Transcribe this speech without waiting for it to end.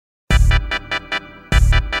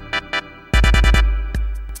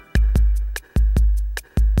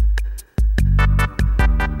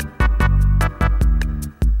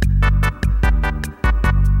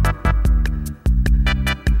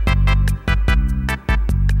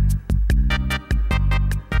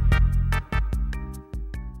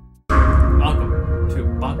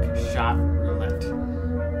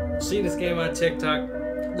TikTok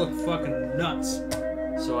looked fucking nuts.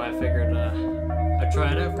 So I figured I'd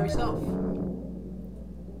try it out for myself.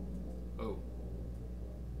 Oh.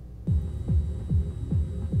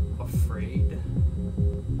 Afraid?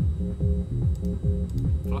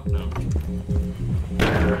 Fuck no.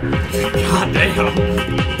 God damn.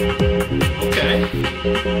 Okay.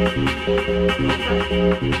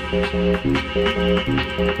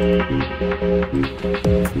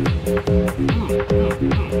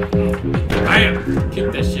 Bam!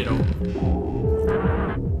 Kick that shit over.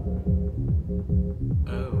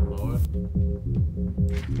 Oh, Lord.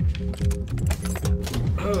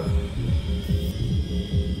 Oh.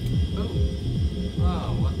 Oh,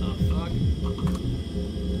 what the fuck?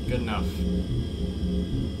 Good enough.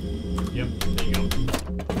 Yep, there you go.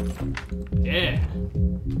 Yeah.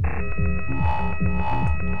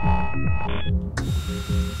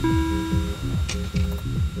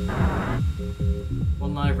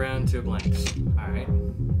 One live round, 2 blanks. Alright.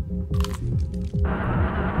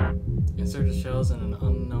 Insert the shells in an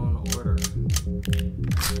unknown order.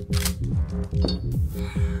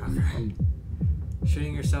 Okay.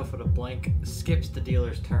 Shooting yourself with a blank skips the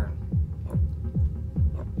dealer's turn.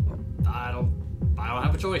 I don't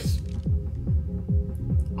have a choice.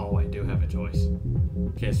 Oh, I do have a choice.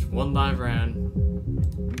 Okay, it's 1 live round.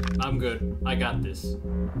 I'm good. I got this.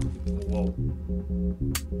 Whoa.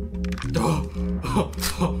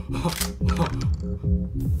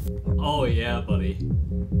 Oh yeah, buddy.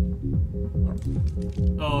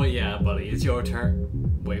 Oh yeah, buddy. It's your turn.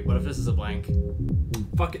 Wait, what if this is a blank?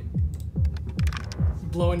 Fuck it.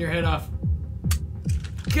 Blowing your head off.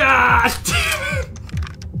 God damn it!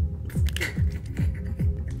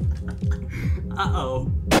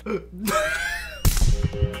 Uh-oh.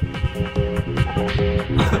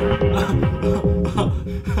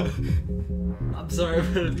 I'm sorry,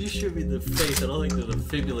 but if you shoot me in the face, I don't think the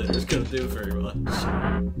defibrillator is gonna do very much.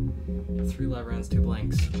 3 live rounds, 2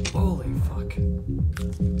 blanks. Holy fuck.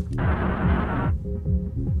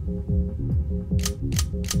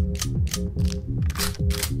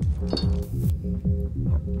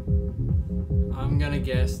 I'm gonna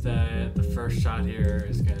guess that the first shot here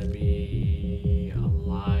is gonna be a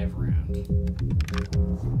live round.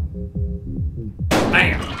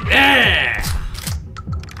 Bam! Yeah!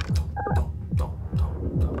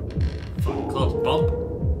 Fucking close bump.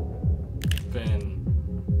 Then.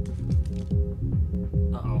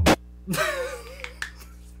 Uh-oh.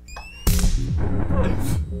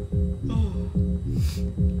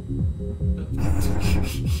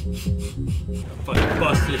 Fucking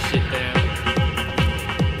bust this shit down.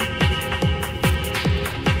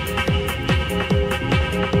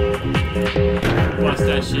 Bust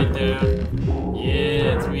that shit down.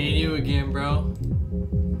 Yeah, it's me and you again, bro.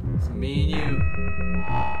 It's me and you.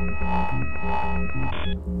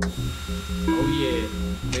 Oh yeah,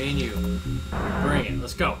 me and you. Bring it,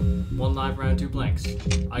 let's go. 1 live round, 2 blanks.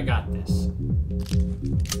 I got this.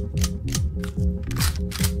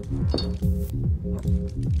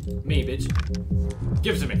 Me, bitch.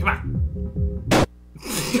 Give it to me, come on.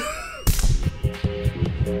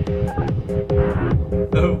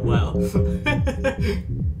 Oh, wow.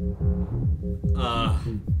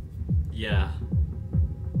 Yeah.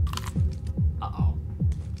 Uh-oh.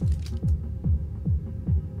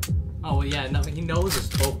 Oh, well, yeah, no, he knows it's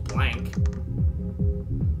both blank.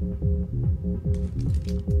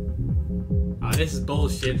 Oh, this is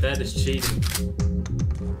bullshit. That is cheating.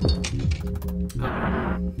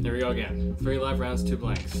 There we go again. 3 live rounds, 2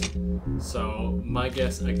 blanks. So, my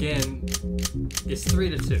guess, again, is 3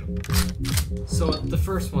 to 2. So, the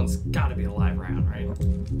first one's gotta be a live round, right?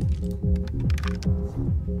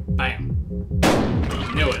 Bam.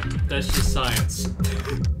 Knew it. That's just science.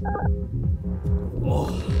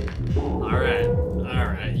 Oh. Alright.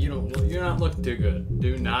 Alright. You're not looking too good.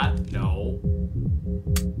 Do not. No.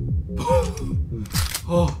 Oh.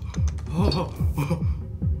 Oh.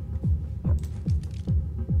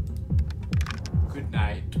 Good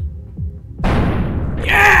night.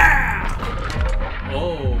 Yeah!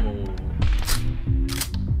 Oh.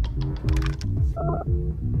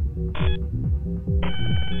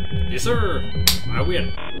 Yes, sir. I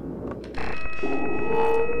win.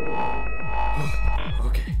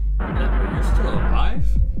 Okay. You're still alive?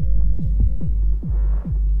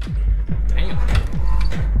 Damn.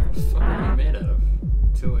 What the fuck are you made out of?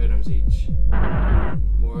 2 items each.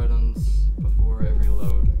 More items before every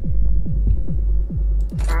load.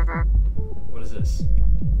 What is this?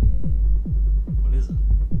 What is it?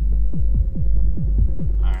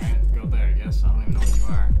 Alright, go there, I guess. I don't even know what you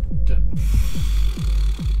are.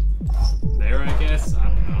 There, I guess? I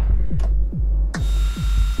don't know.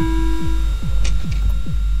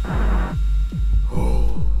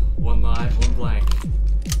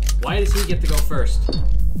 first.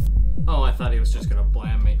 Oh, I thought he was just gonna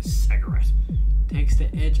blam me. Cigarette. Takes the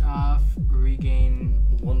edge off, regain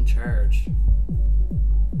 1 charge.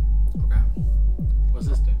 Okay. What's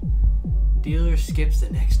this do? Dealer skips the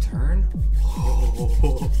next turn?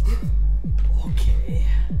 Oh, okay.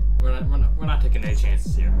 We're not taking any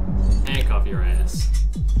chances here. Handcuff your ass.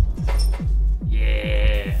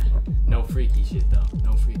 Yeah. No freaky shit though.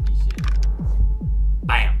 No freaky shit.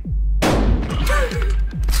 Bam.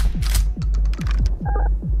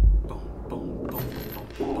 Boom, boom, boom, boom,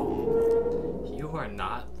 boom. You are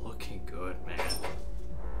not looking good, man.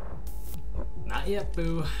 Not yet,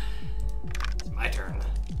 boo. It's my turn.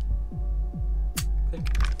 Click.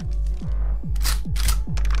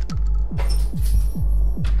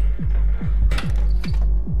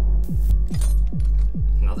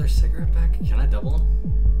 Another cigarette pack? Can I double them?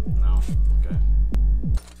 No. Okay.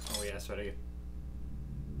 Oh yeah, so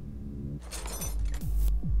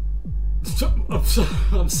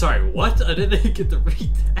I'm sorry, what? I didn't even get to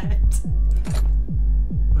read that.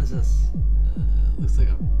 What is this? Looks like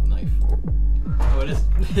a knife. Oh, it is.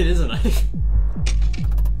 It is a knife.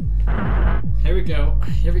 Here we go.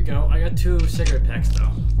 Here we go. I got 2 cigarette packs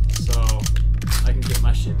though, so I can get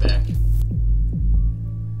my shit back.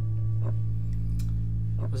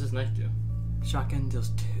 What's this knife do? Shotgun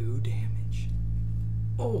deals 2 damage.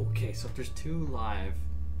 Oh, okay, so if there's 2 live.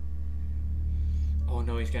 Oh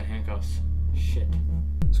no, he's got handcuffs. Shit.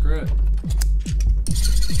 Screw it.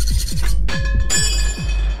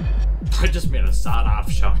 I just made a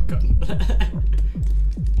sawed-off shotgun.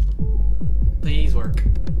 Please work.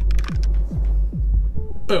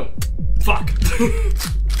 Boom. Fuck.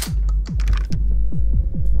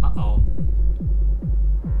 Uh-oh.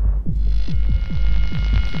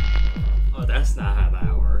 Oh, that's not how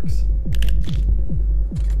that works.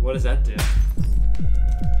 What does that do?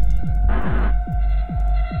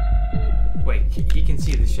 Wait, he can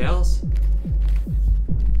see the shells?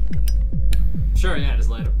 Sure, yeah, just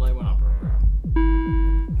light one up real quick.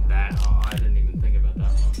 That, oh, I didn't even think about that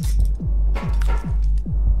one.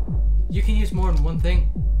 You can use more than one thing?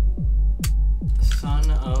 Son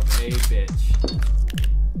of a bitch.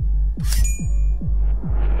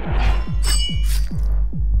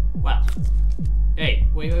 Wow. Hey,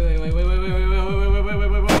 wait.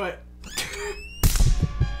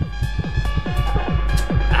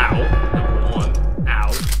 Ow. Number 1.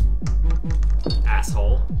 Ow.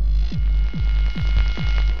 Asshole.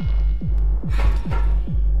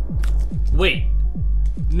 Wait.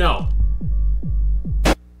 No.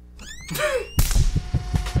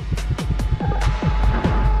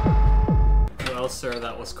 Well, sir,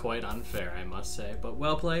 that was quite unfair, I must say, but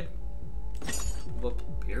well played. Whoop,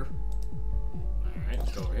 beer. Alright,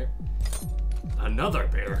 let's go over here. Another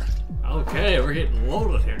beer. Okay, we're getting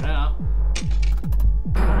loaded here now.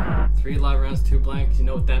 3 live rounds, 2 blanks. You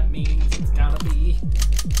know what that means? It's gotta be.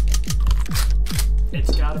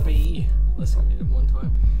 It's gotta be. Let's do it one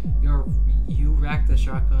time. You rack the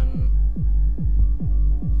shotgun.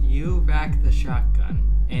 You rack the shotgun.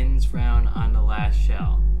 Ends round on the last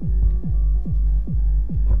shell.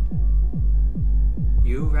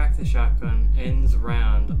 You rack the shotgun. Ends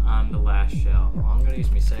round on the last shell. Well, I'm gonna use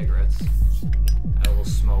my cigarettes. I will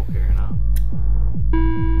smoke here now.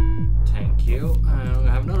 Thank you. I'm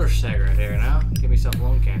gonna have another cigarette here now. Give me some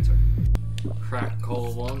lung cancer. Crack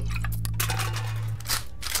cold one.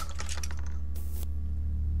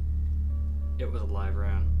 It was a live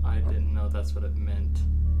round. I didn't know that's what it meant.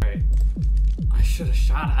 Alright. I should have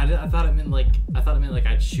shot it. I thought it meant like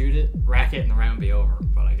I'd shoot it, rack it, and the round be over.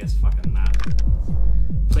 But I guess fucking not.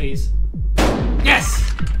 Please.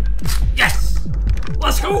 Yes! Yes!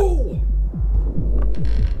 Let's go!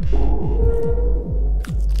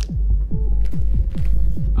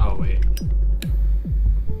 Oh wait.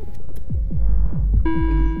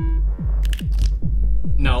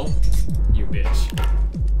 No. You bitch.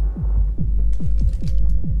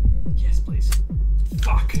 Yes, please.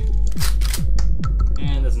 Fuck.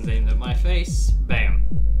 And this is aimed at my face. Bam.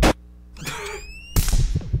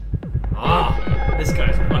 Ah, this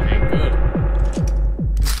guy's fucking good.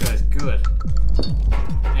 This guy's good.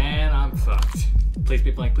 And I'm fucked. Please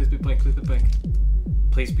be blank, please be blank, please be blank.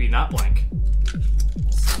 Please be not blank.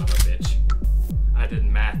 Son of a bitch. I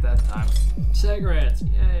didn't math that time. Cigarettes,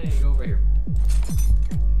 yay, go over here.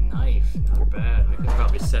 Knife, not bad. I could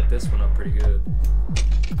probably set this one up pretty good.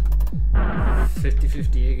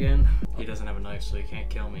 50-50 again. He doesn't have a knife, so he can't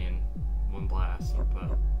kill me in one blast,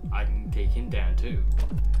 but I can take him down too.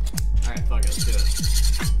 Alright, fuck it, let's do it.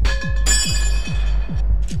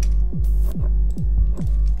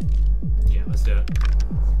 Yeah, let's do it.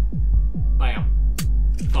 Bam.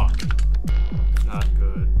 Fuck. Not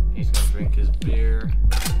good. He's gonna drink his beer.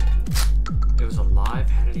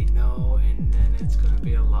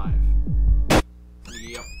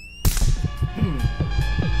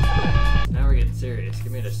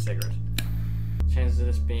 Give me a cigarette. Chances of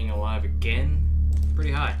this being alive again?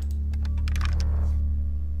 Pretty high.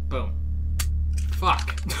 Boom.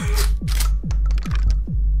 Fuck.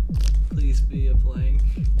 Please be a blank.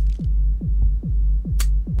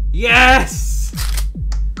 Yes!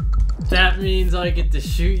 That means I get to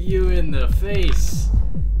shoot you in the face.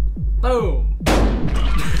 Boom.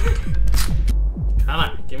 Come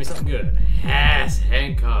on, give me something good. Yes,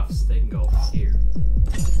 handcuffs. They can go here.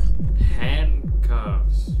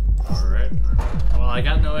 Handcuffs. Alright. Well, I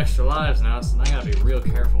got no extra lives now, so I gotta be real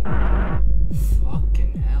careful.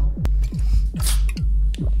 Fucking hell.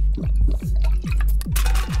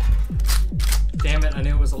 Damn it, I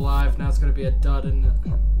knew it was alive. Now it's gonna be a dud and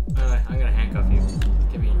I'm gonna handcuff you.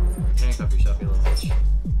 Give me handcuff yourself, you little bitch.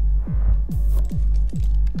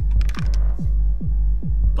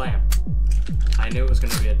 Blam. I knew it was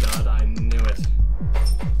gonna be a dud, I knew it.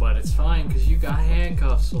 But it's fine, because you got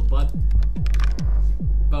handcuffs, so bud.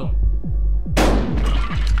 Boom.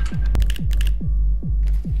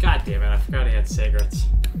 God damn it, I forgot he had cigarettes.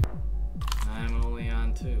 I'm only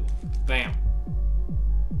on 2. Bam.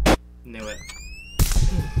 Knew it.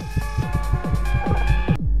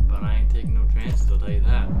 But I ain't taking no chances, I'll tell you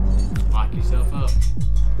that. Lock yourself up.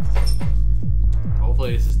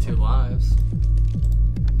 Hopefully this is 2 lives.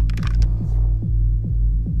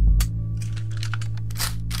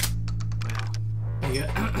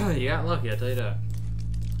 Well, you got lucky, I'll tell you that.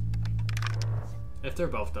 If they're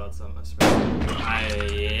both duds, then that's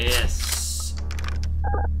right. Yes.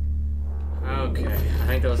 Okay, I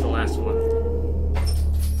think that was the last one.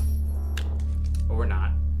 Or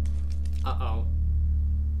not. Uh-oh.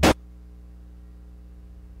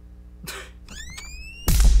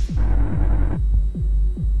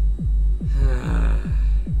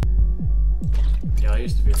 Yeah, I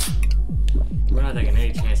used to be. We're not taking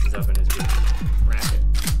any chances up in his bracket.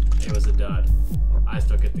 It was a dud. I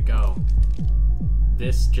still get to go.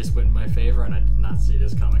 This just went in my favor, and I did not see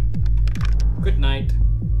this coming. Good night.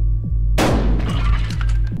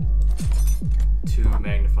 2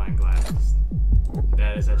 magnifying glasses.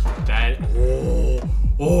 That is actually that.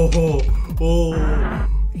 Oh,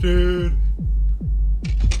 dude.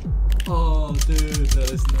 Oh, dude,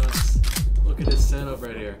 that is nuts. Look at this setup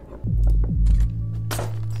right here.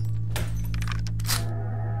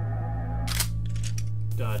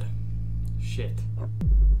 Dud. Shit.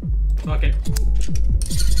 Fuck it.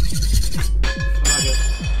 Fuck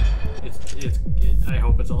it. I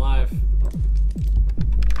hope it's alive.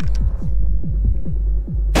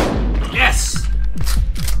 Yes!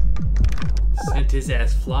 Sent his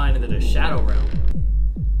ass flying into the shadow realm.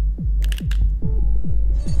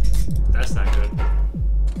 That's not good.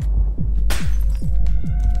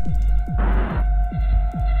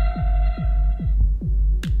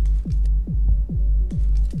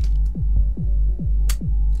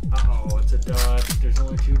 Uh-oh, it's a dud. There's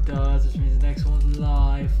only 2 duds, which means the next one's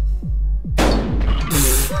live.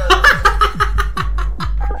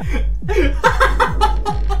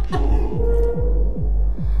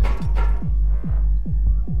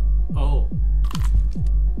 Oh.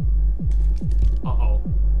 Uh-oh.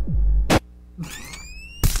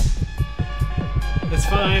 It's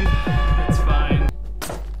fine. It's fine.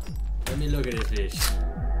 Let me look at this fish.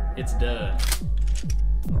 It's done.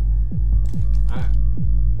 Alright.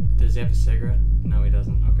 Does he have a cigarette? No, he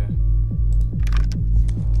doesn't. Okay.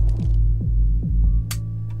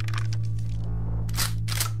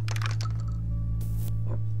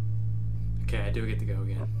 Okay, I do get to go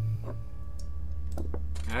again.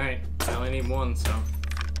 Alright, I only need 1, so.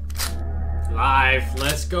 Live!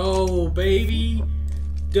 Let's go, baby!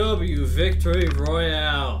 W Victory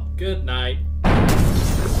Royale! Good night.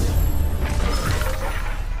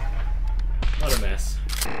 What a mess.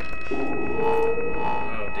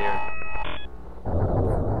 Oh dear.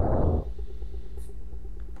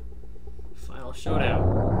 Final showdown.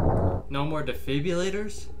 No more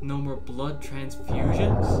defibrillators? No more blood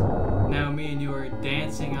transfusions? Now me and you are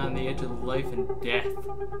dancing on the edge of life and death.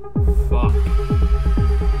 Fuck.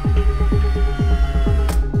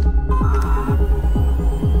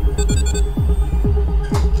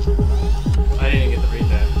 I didn't get to read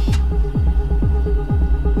that.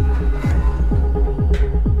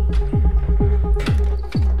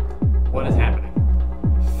 What is happening?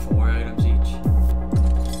 4 items each.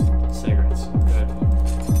 Cigarettes. Good.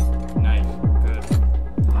 Knife. Good.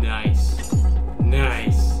 Nice.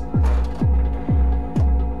 Nice.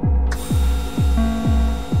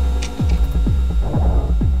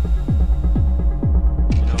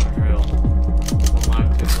 You know the drill. 1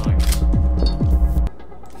 live, 2 slugs.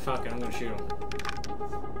 Fuck it, I'm gonna shoot him.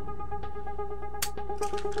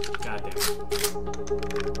 God damn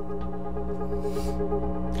it.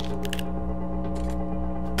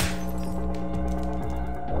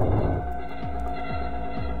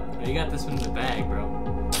 You got this one in the bag, bro.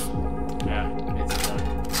 Yeah, it's done.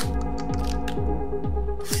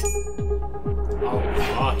 Oh,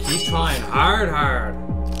 fuck. He's trying hard.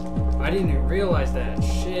 I didn't even realize that.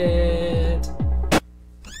 Shit.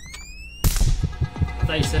 I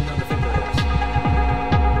thought you said no defibrillators.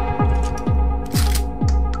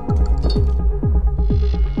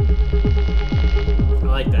 I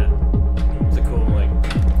like that. It's a cool, like,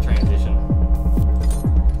 transition.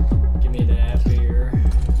 Give me that beer.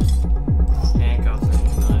 Handcuffs are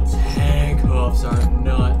nuts. Handcuffs are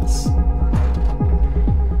nuts.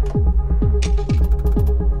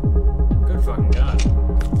 Good fucking god.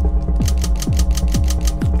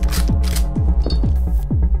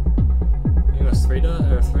 It was 3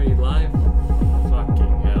 live?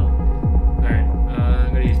 Fucking hell. Alright,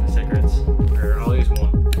 I'm gonna use my cigarettes. Or I'll use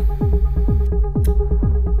one.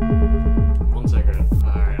 One cigarette.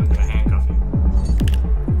 Alright, I'm gonna handcuff you.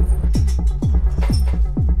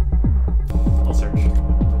 I'll search.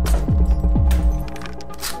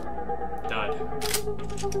 Died.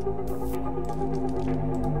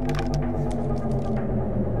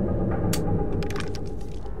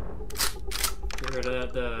 Get rid of that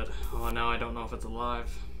dud. Oh, now I don't know if it's alive.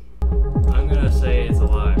 I'm gonna say it's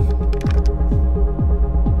alive.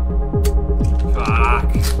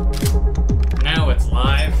 Fuck. Now it's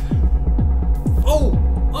live. Oh!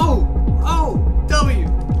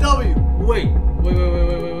 W! Wait.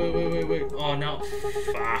 Oh no.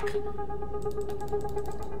 Fuck.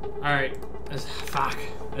 Alright. Fuck.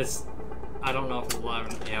 I don't know if it's alive or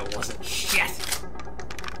not. Yeah, it wasn't. Shit!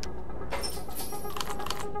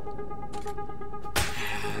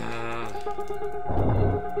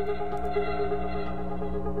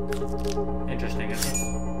 Interesting, isn't it?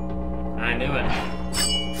 I knew it.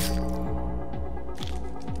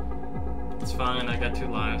 It's fine, I got 2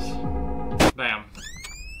 lives. Bam.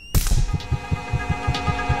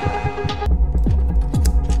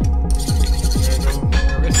 I'm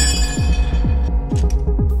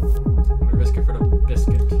gonna risk it for the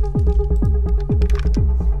biscuit.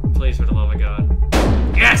 Please, for the love of God.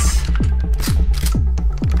 Yes!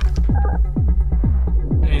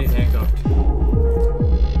 And he's handcuffed.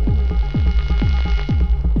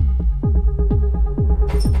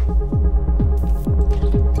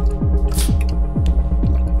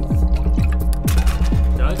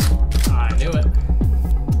 I knew it.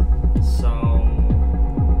 So,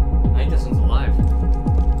 I think this one's alive.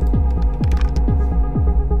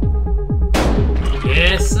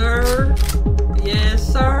 Yes, sir. Yes,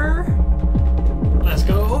 sir. Let's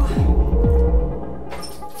go.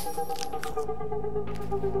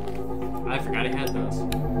 I forgot he had those.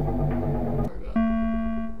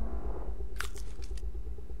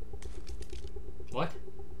 What?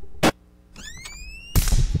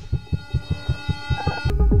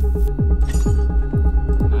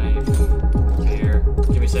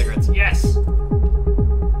 Cigarettes. Yes!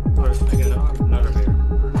 Or I get another beer.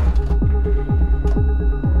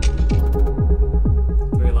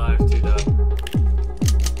 3 live, 2 dub.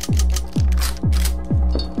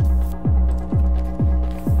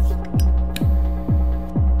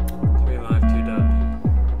 3 live, 2 dub.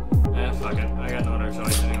 Fuck it. I got no other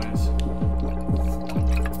choice anyways.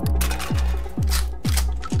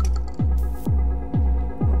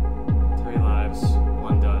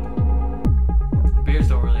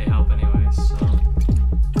 Don't really help anyways, so.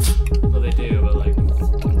 Well, they do, but like,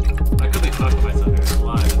 I could be talking myself here it's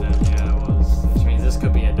alive, and then, yeah, it was. Which means this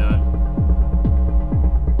could be a dud.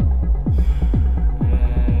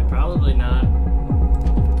 Probably not.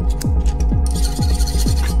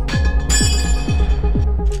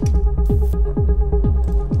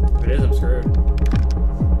 If it is, I'm screwed.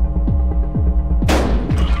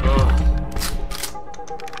 Oh.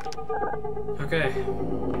 Okay.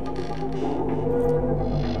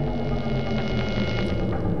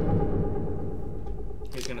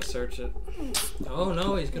 He's gonna search it. Oh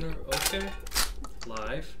no, he's gonna. Okay.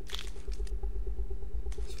 Live.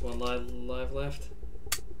 There's 1 live left.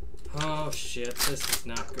 Oh shit, this is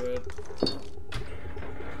not good.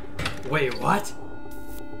 Wait, what?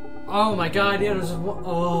 Oh my god, yeah, there's one.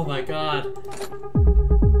 Oh my god.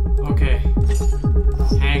 Okay.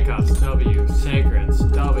 Handcuffs, W. Cigarettes,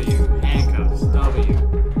 W. Handcuffs, W.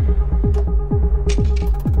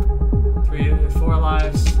 4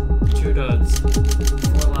 lives, 2 duds. 4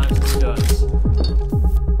 lives, 2 duds.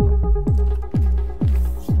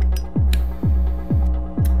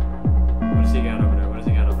 What does he got over there? What does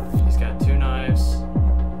he got over there? He's got 2 knives.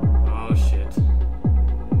 Oh shit.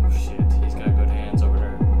 Oh shit. He's got good hands over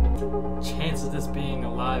there. Chance of this being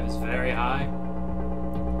alive is very high.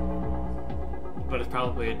 But it's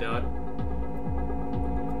probably a dud.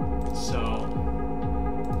 So,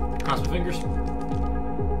 Cross my fingers.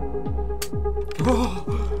 Oh.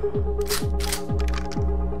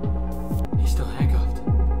 He's still handcuffed.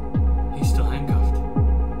 He's still handcuffed.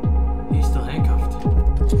 He's still handcuffed.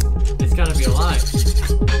 It's gotta be alive.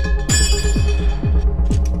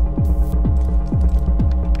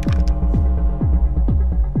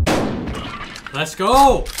 Let's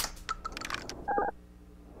go!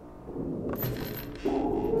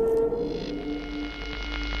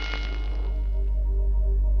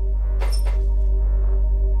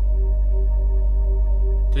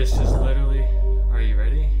 This is literally... Are you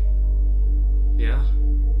ready? Yeah?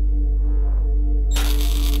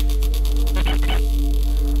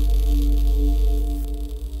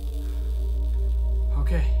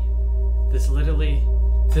 Okay. This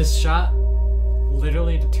shot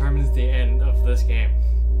literally determines the end of this game.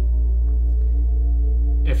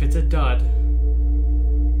 If it's a dud,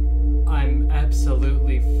 I'm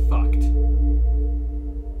absolutely fucked.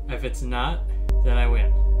 If it's not, then I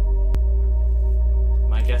win.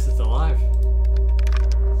 My guess it's alive.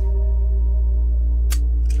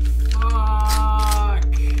 Fuck!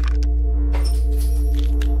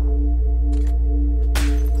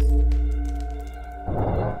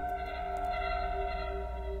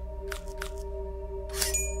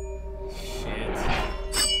 Shit.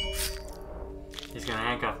 He's gonna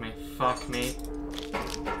handcuff me. Fuck me.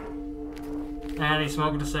 And he's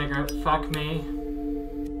smoking a cigarette. Fuck me.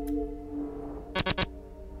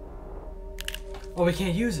 Oh, we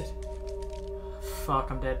can't use it.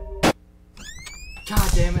 Fuck, I'm dead.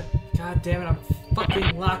 God damn it. God damn it, I'm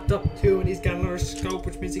fucking locked up too, and he's got another scope,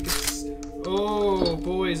 which means he can... Oh,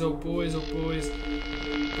 boys, oh, boys, oh, boys.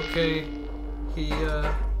 Okay, he,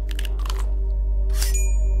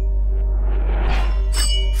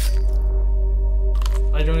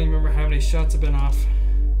 I don't even remember how many shots have been off.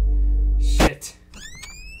 Shit.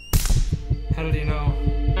 How did he know?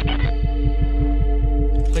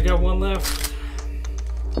 I got one left.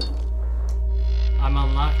 I'm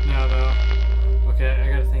unlocked now, though. Okay, I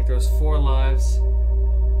gotta think. There was 4 lives.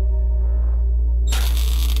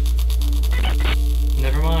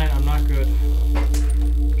 Never mind, I'm not good.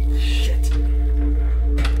 Shit.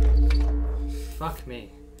 Fuck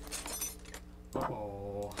me.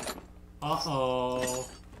 Uh-oh. Uh-oh.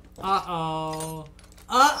 Uh-oh.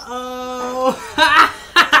 Uh-oh.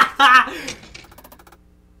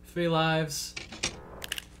 3 lives.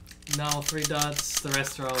 No, 3 dots. The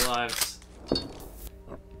rest are all lives.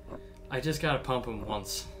 I just gotta pump him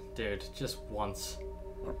once, dude. Just once.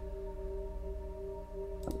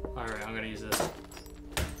 Alright, I'm gonna use this.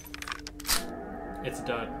 It's a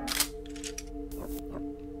dud.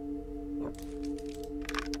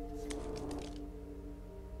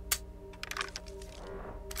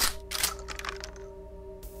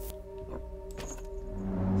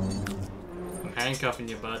 I'm handcuffing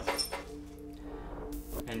you, bud.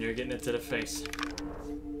 And you're getting it to the face.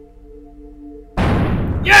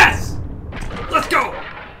 Yes! Let's go!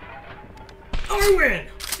 I win!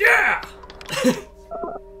 Yeah!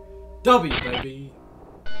 W, baby.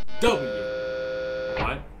 W.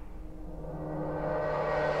 What?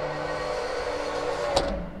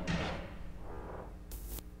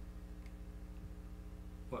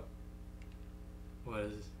 What? What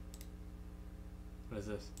is this? What is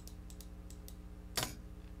this?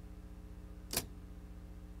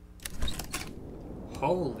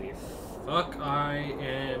 Holy fuck, I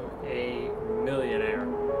am a millionaire.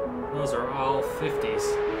 Those are all 50s.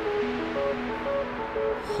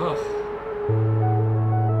 Huh.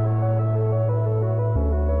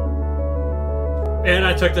 And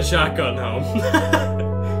I took the shotgun home.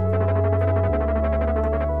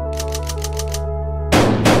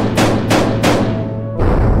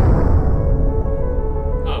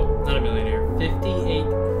 Oh, not a millionaire.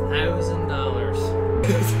 $58,000.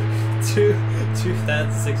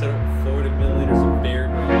 2,640 milliliters of beer.